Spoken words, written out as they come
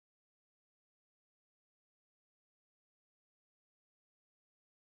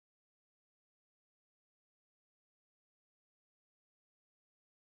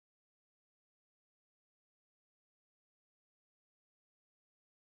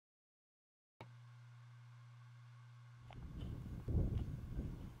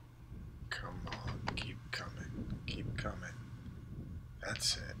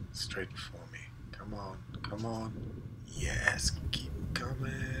That's it. Straight before me. Come on. Come on. Yes. Keep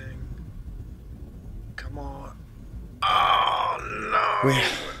coming. Come on. Oh, no. We're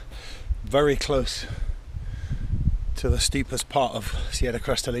very close to the steepest part of Sierra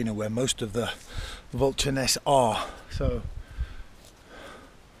Crestallina where most of the vulture nests are. So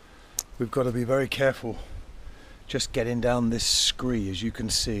we've got to be very careful just getting down this scree. As you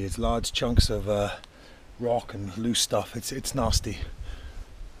can see, it's large chunks of rock and loose stuff. It's nasty.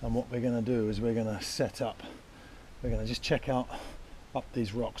 And what we're going to do is we're going to set up. We're going to just check out up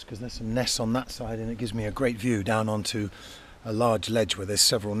these rocks because there's some nests on that side, and it gives me a great view down onto a large ledge where there's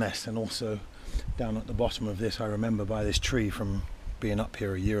several nests, and also down at the bottom of this, I remember by this tree from being up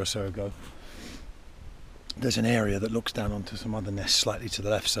here a year or so ago, there's an area that looks down onto some other nests slightly to the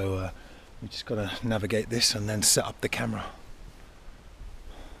left. So we just got to navigate this and then set up the camera.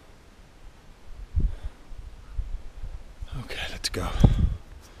 Okay, let's go.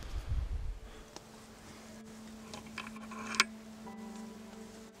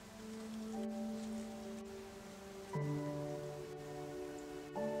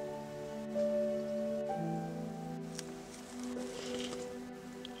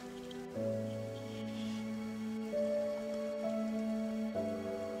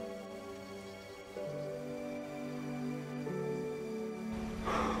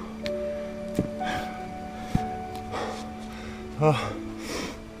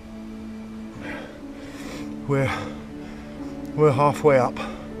 We're halfway up,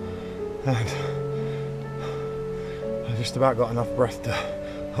 and I just about got enough breath to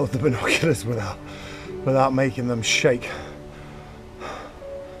hold the binoculars without making them shake.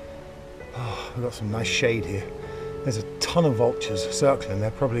 Oh, we've got some nice shade here. There's a ton of vultures circling.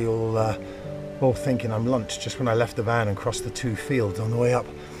 They're probably all thinking I'm lunch. Just when I left the van and crossed the 2 fields on the way up,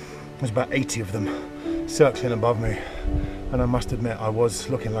 there's about 80 of them circling above me. And I must admit, I was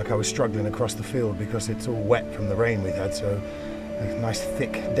looking like I was struggling across the field because it's all wet from the rain we've had, so a nice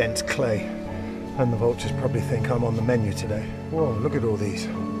thick, dense clay. And the vultures probably think I'm on the menu today. Whoa, look at all these.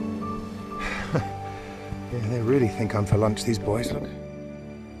 Yeah, they really think I'm for lunch, these boys, look.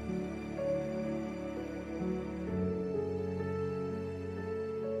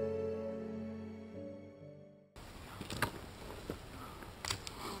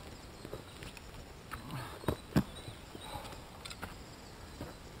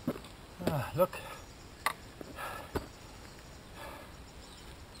 Look.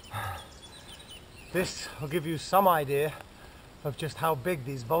 This will give you some idea of just how big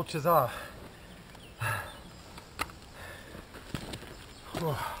these vultures are.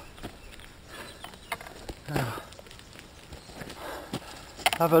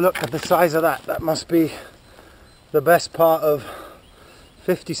 Have a look at the size of that. That must be the best part of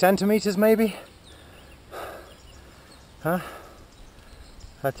 50 centimeters maybe. Huh?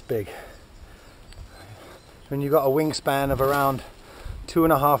 That's big. When you've got a wingspan of around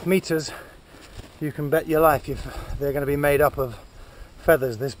 2.5 meters, you can bet your life they're going to be made up of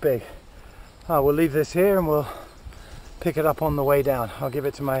feathers this big. We'll leave this here and we'll pick it up on the way down. I'll give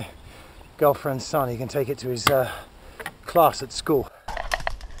it to my girlfriend's son. He can take it to his class at school.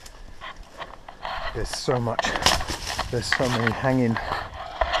 There's so many hanging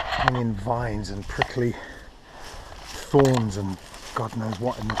vines and prickly thorns and God knows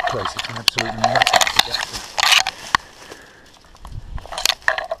what in this place. It's an absolute nightmare to get to.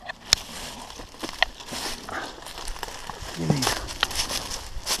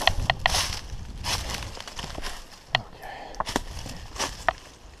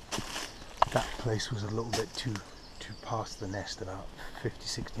 That place was a little bit too past the nest, about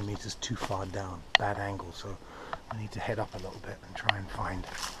 50-60 meters too far down, bad angle, so I need to head up a little bit and try and find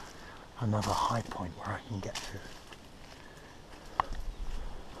another high point where I can get to.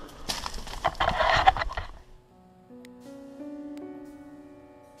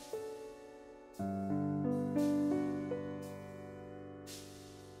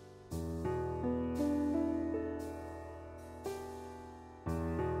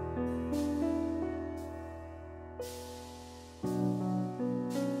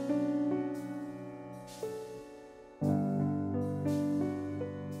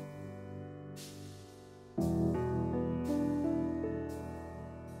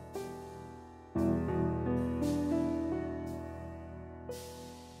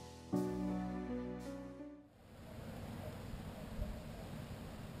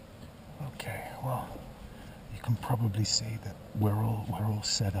 Okay, well, you can probably see that we're all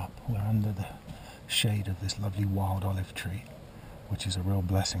set up. We're under the shade of this lovely wild olive tree, which is a real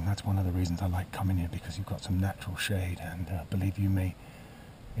blessing. That's one of the reasons I like coming here, because you've got some natural shade, and believe you me,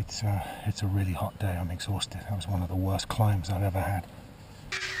 it's a really hot day. I'm exhausted. That was one of the worst climbs I've ever had.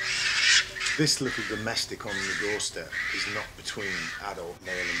 This little domestic on the doorstep is not between adult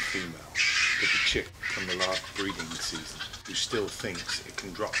male and female, but the chick from the last breeding season, who still thinks it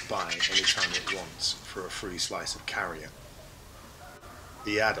can drop by anytime it wants for a free slice of carrion.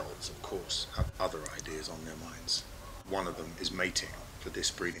 The adults, of course, have other ideas on their minds. One of them is mating for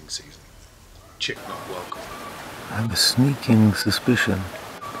this breeding season. Chick not welcome. I have a sneaking suspicion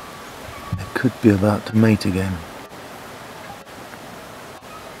it could be about to mate again.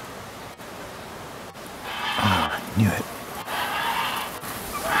 Oh, I knew it.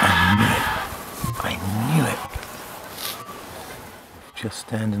 I knew it. Just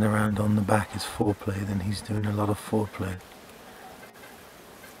standing around on the back is foreplay, then he's doing a lot of foreplay.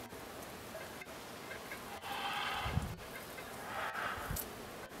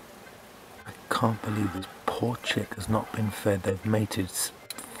 I can't believe this poor chick has not been fed. They've mated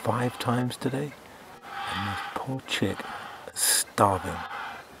 5 times today, and this poor chick is starving.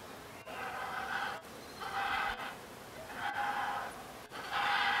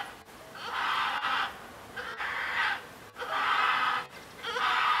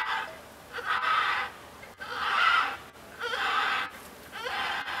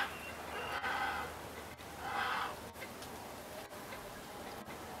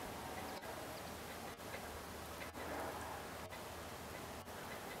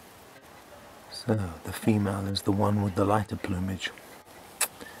 So, the female is the one with the lighter plumage.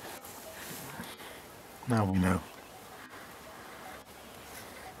 Now we know.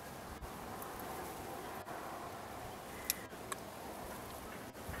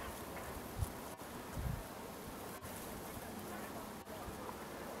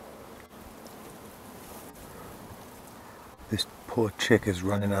 This poor chick is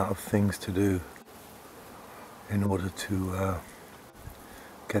running out of things to do in order to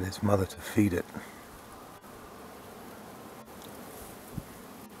get its mother to feed it.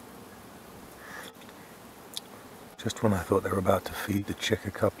 Just when I thought they were about to feed the chick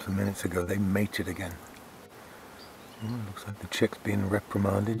a couple of minutes ago, they mated again. Looks like the chick's being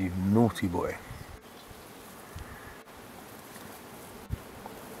reprimanded, you naughty boy.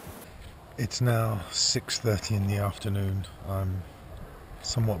 It's now 6:30 in the afternoon. I'm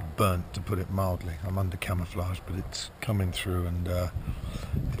somewhat burnt, to put it mildly. I'm under camouflage, but it's coming through, and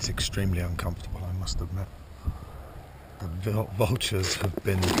it's extremely uncomfortable, I must admit. The vultures have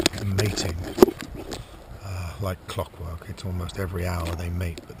been mating like clockwork. It's almost every hour they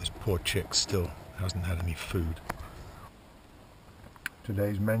mate, but this poor chick still hasn't had any food.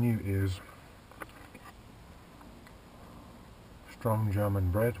 Today's menu is strong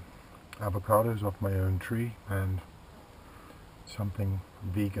German bread, avocados off my own tree, and something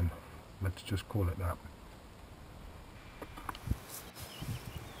vegan. Let's just call it that.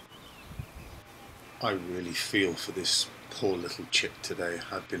 I really feel for this poor little chick today.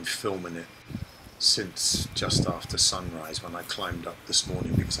 I've been filming it since just after sunrise when I climbed up this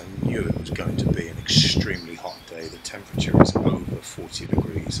morning, because I knew it was going to be an extremely hot day. The temperature is over 40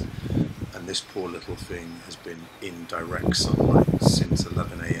 degrees, and this poor little thing has been in direct sunlight since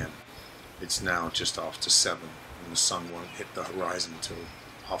 11 AM. It's now just after 7, and the sun won't hit the horizon until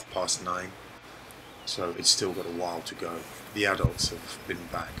 9:30. So it's still got a while to go. The adults have been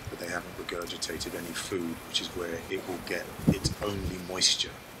back, but they haven't regurgitated any food, which is where it will get its only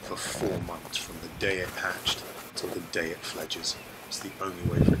moisture for 4 months, from the day it hatched till the day it fledges. It's the only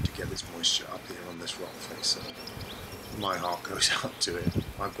way for it to get its moisture up here on this rock face. So my heart goes out to it.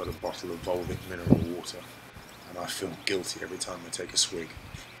 I've got a bottle of Volvic mineral water, and I feel guilty every time I take a swig.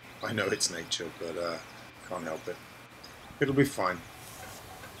 I know it's nature, but can't help it. It'll be fine.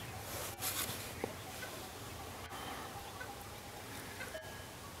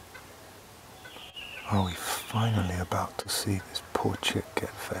 Are we finally about to see this poor chick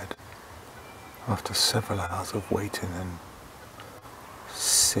get fed? After several hours of waiting and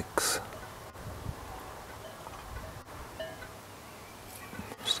 6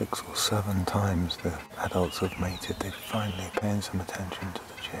 or 7 times the adults have mated, they're finally paying some attention to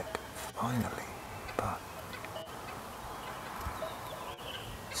the chick. Finally. But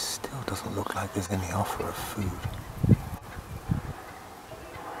it still doesn't look like there's any offer of food.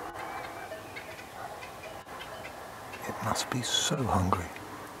 It must be so hungry.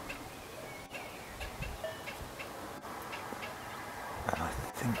 And I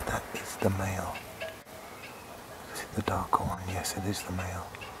think that is the male. Is it the darker one? Yes, it is the male.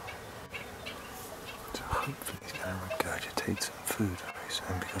 So hopefully he's going to regurgitate some food very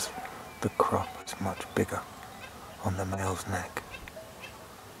soon, because the crop is much bigger on the male's neck.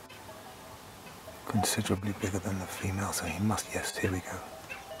 Considerably bigger than the female, so he must, yes, here we go.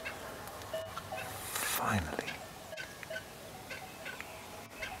 Finally.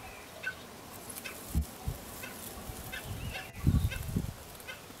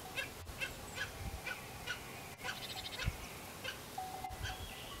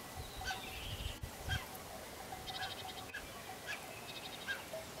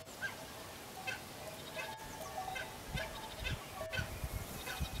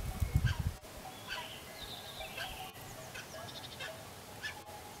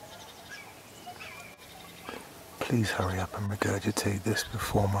 Please hurry up and regurgitate this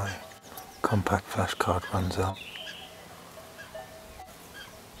before my compact flash card runs out.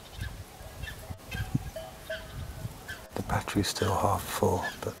 The battery's still half full,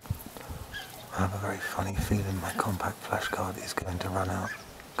 but I have a very funny feeling my compact flash card is going to run out.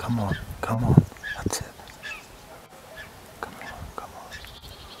 Come on, come on, that's it. Come on, come on.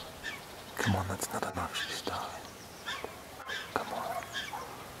 Come on, that's not enough, she's starving. Come on.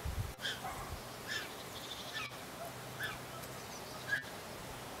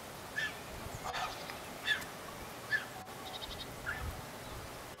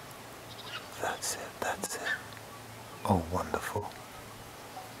 That's it, that's it. Oh, wonderful.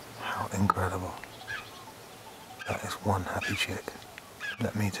 How incredible. That is one happy chick.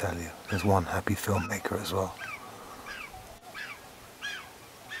 Let me tell you, there's one happy filmmaker as well.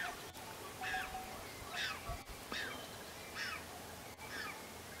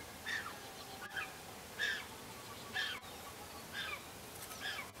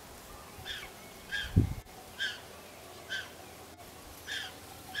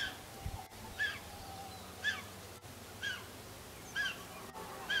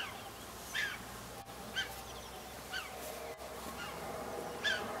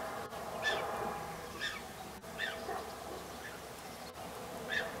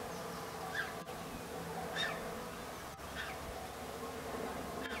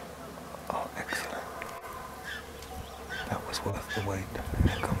 Oh, excellent. That was worth the wait. And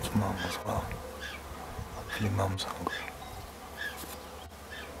here comes Mum as well. Hopefully Mum's hungry.